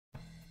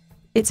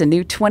It's a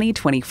new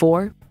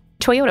 2024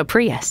 Toyota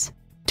Prius.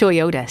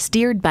 Toyota,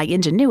 steered by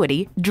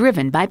ingenuity,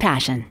 driven by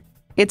passion.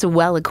 It's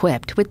well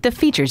equipped with the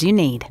features you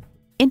need.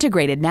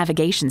 Integrated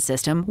navigation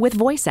system with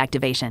voice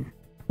activation,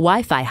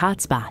 Wi-Fi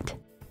hotspot,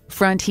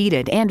 front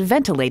heated and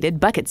ventilated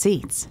bucket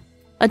seats,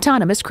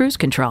 autonomous cruise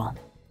control,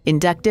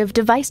 inductive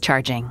device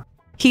charging,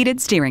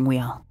 heated steering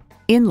wheel,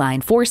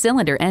 inline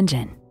 4-cylinder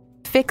engine,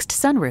 fixed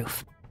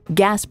sunroof,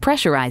 gas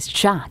pressurized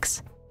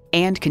shocks,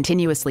 and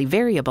continuously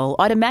variable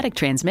automatic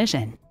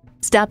transmission.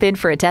 Stop in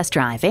for a test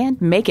drive and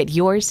make it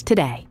yours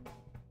today.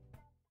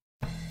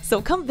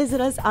 So come visit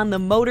us on the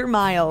Motor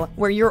Mile,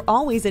 where you're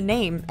always a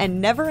name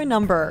and never a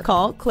number.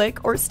 Call,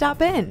 click, or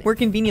stop in. We're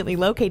conveniently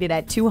located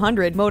at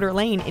 200 Motor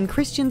Lane in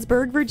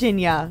Christiansburg,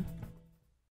 Virginia.